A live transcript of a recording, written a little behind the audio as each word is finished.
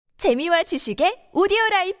재미와 지식의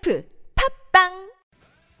오디오라이프 팝빵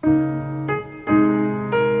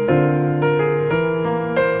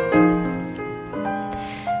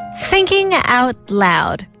Thinking out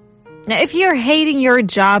loud. Now, if you're hating your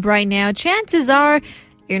job right now, chances are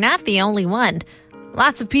you're not the only one.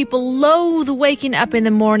 Lots of people loathe waking up in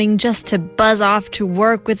the morning just to buzz off to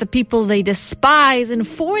work with the people they despise and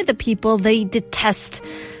for the people they detest.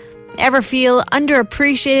 Ever feel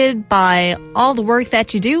underappreciated by all the work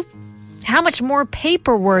that you do? How much more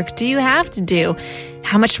paperwork do you have to do?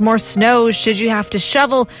 How much more snow should you have to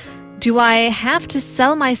shovel? Do I have to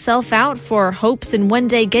sell myself out for hopes in one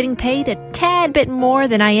day getting paid a tad bit more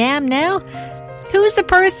than I am now? Who's the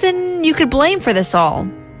person you could blame for this all?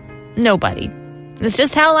 Nobody. It's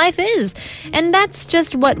just how life is, and that's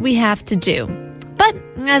just what we have to do. But,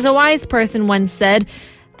 as a wise person once said,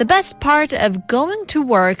 the best part of going to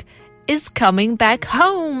work is coming back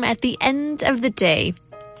home at the end of the day.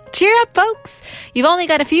 Cheer up, folks! You've only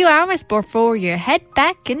got a few hours before you head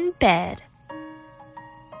back in bed.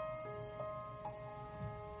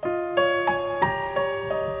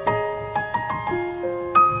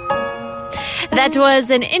 That was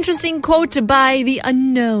an interesting quote by The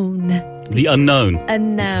Unknown. The Unknown.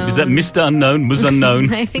 Unknown. Is that Mr. Unknown? Was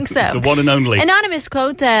Unknown? I think so. The one and only. Anonymous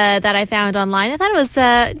quote that I found online. I thought it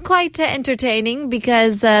was quite entertaining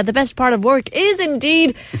because the best part of work is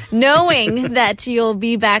indeed knowing that you'll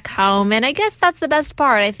be back home. And I guess that's the best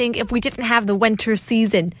part. I think if we didn't have the winter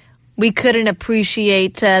season, we couldn't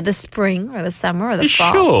appreciate the spring or the summer or the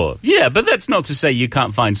fall. Sure. Yeah, but that's not to say you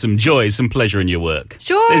can't find some joy, some pleasure in your work.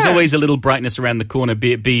 Sure. There's always a little brightness around the corner,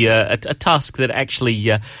 be it a task that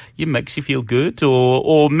actually makes you feel good,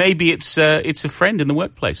 or maybe it's a friend in the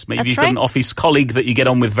workplace. Maybe you've got an office colleague that you get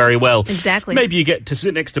on with very well. Exactly. Maybe you get to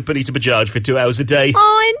sit next to Benita Bajaj for 2 hours a day.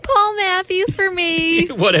 Oh, and Paul Matthews for me.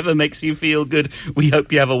 Whatever makes you feel good. We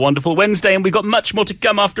hope you have a wonderful Wednesday, and we've got much more to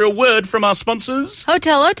come after a word from our sponsors.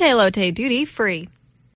 Hotel Duty Free.